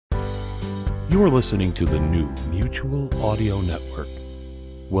You're listening to the new Mutual Audio Network.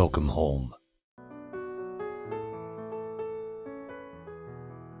 Welcome home.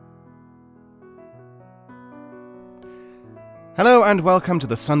 Hello and welcome to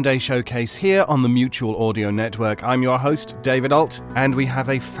the Sunday Showcase here on the Mutual Audio Network. I'm your host, David Alt, and we have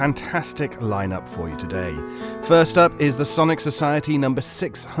a fantastic lineup for you today. First up is the Sonic Society number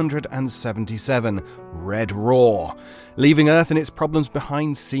 677, Red Roar. Leaving Earth and its problems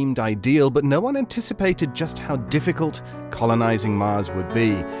behind seemed ideal, but no one anticipated just how difficult colonizing Mars would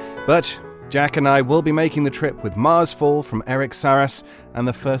be. But Jack and I will be making the trip with Marsfall from Eric Saras and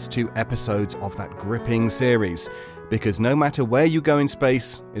the first 2 episodes of that gripping series. Because no matter where you go in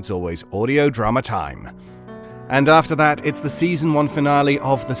space, it's always audio drama time. And after that, it's the Season 1 finale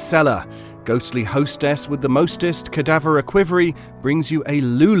of The Cellar. Ghostly hostess with the mostest, Cadaver Equivory, brings you a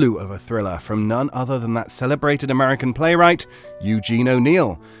Lulu of a thriller from none other than that celebrated American playwright, Eugene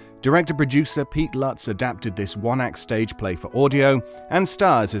O'Neill. Director-producer Pete Lutz adapted this one-act stage play for audio and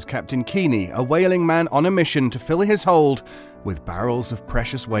stars as Captain Keeney, a whaling man on a mission to fill his hold with barrels of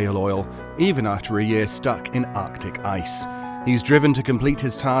precious whale oil, even after a year stuck in Arctic ice. He's driven to complete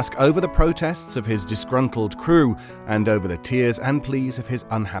his task over the protests of his disgruntled crew and over the tears and pleas of his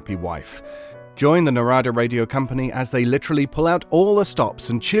unhappy wife. Join the Narada Radio Company as they literally pull out all the stops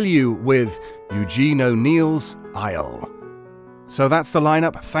and chill you with Eugene O'Neill's Isle. So that's the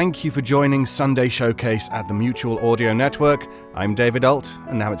lineup. Thank you for joining Sunday Showcase at the Mutual Audio Network. I'm David Alt,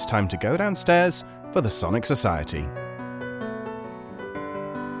 and now it's time to go downstairs for the Sonic Society.